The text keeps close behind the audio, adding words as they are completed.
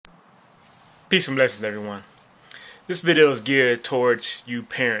Peace and blessings, everyone. This video is geared towards you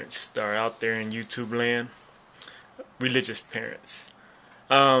parents that are out there in YouTube land, religious parents.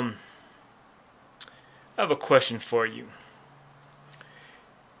 I have a question for you.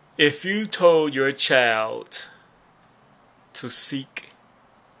 If you told your child to seek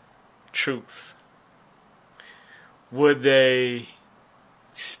truth, would they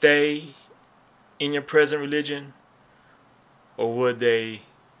stay in your present religion, or would they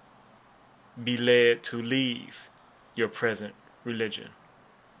be led to leave your present religion?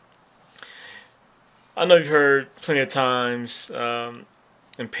 I know you've heard plenty of times and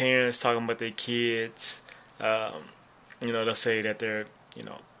parents talking about their kids. They'll say that they're,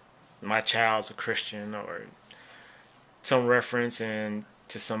 my child's a Christian, or some reference and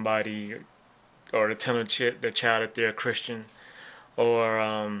to somebody, or to tell their child that they're a Christian, or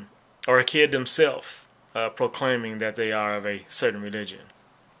a kid themselves proclaiming that they are of a certain religion.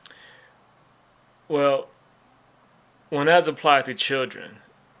 Well, when that's applied to children,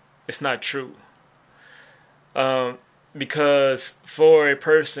 it's not true. Because for a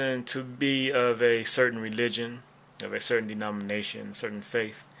person to be of a certain religion, of a certain denomination, certain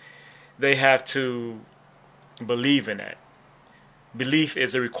faith, they have to believe in that. Belief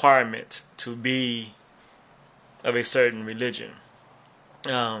is a requirement to be of a certain religion.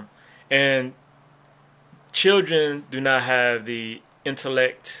 And children do not have the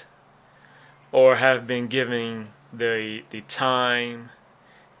intellect or have been given the time,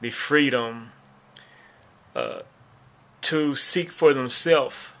 the freedom to seek for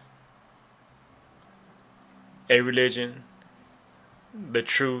themselves a religion, the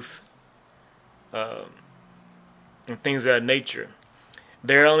truth, and things of that nature.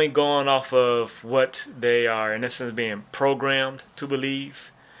 They're only going off of what they are, in essence, being programmed to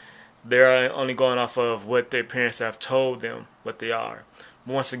believe. They're only going off of what their parents have told them what they are.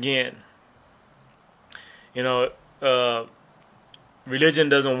 But once again, religion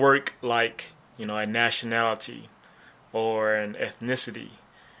doesn't work like, a nationality or an ethnicity.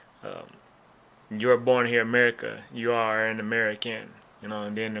 You're born here in America, you are an American,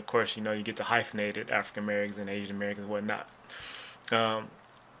 and then of course, you get the hyphenated African Americans and Asian Americans and whatnot.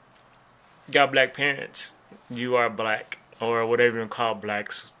 Got black parents, you are black, or whatever you call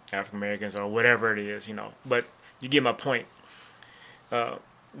blacks, African Americans, or whatever it is, but you get my point.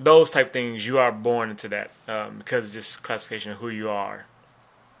 Those type things, you are born into that because it's just classification of who you are.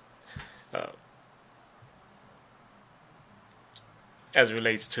 As it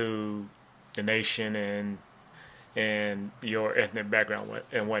relates to the nation and your ethnic background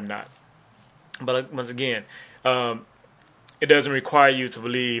and whatnot. But once again, it doesn't require you to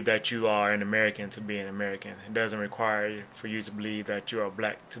believe that you are an American to be an American. It doesn't require for you to believe that you are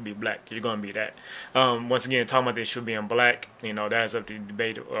black to be black. You're going to be that. Once again, talking about the issue of being black, that is up to the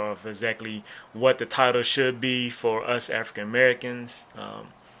debate of exactly what the title should be for us African Americans.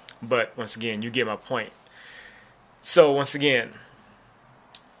 But once again, you get my point. So once again,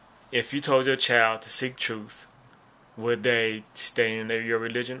 if you told your child to seek truth, would they stay in your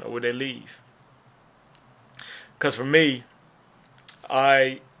religion or would they leave? Because for me,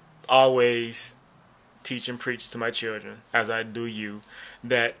 I always teach and preach to my children, as I do you,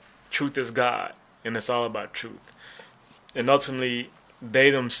 that truth is God, and it's all about truth. And ultimately, they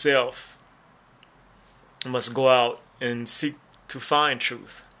themselves must go out and seek to find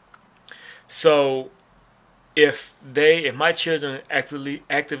truth. So, if my children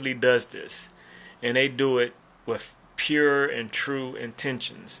actively does this, and they do it with pure and true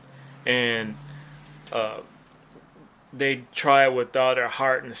intentions, and they try it with all their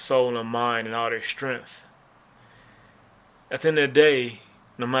heart and soul and mind and all their strength, at the end of the day,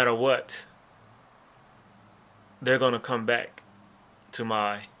 no matter what, they're going to come back to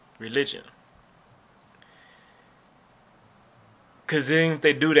my religion. Because then if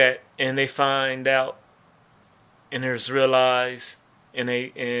they do that and they find out and it's realized and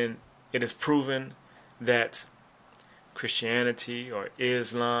it is proven that Christianity or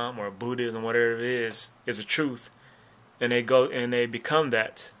Islam or Buddhism, whatever it is the truth, and they go and they become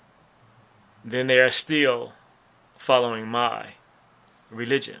that, then they are still following my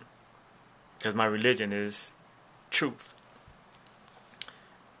religion, because my religion is truth.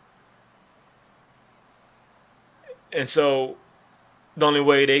 And so the only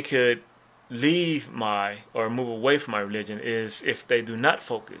way they could leave or move away from my religion is if they do not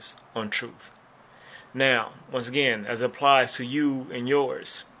focus on truth. Now, once again, as it applies to you and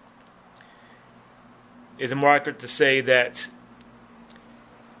yours, is it more accurate to say that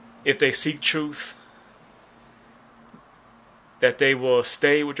if they seek truth, that they will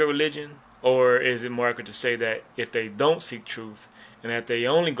stay with your religion? Or is it more accurate to say that if they don't seek truth and that they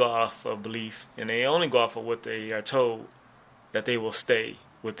only go off of belief and they only go off of what they are told, that they will stay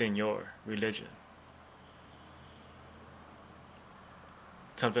within your religion.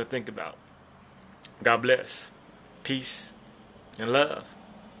 Something to think about. God bless. Peace and love.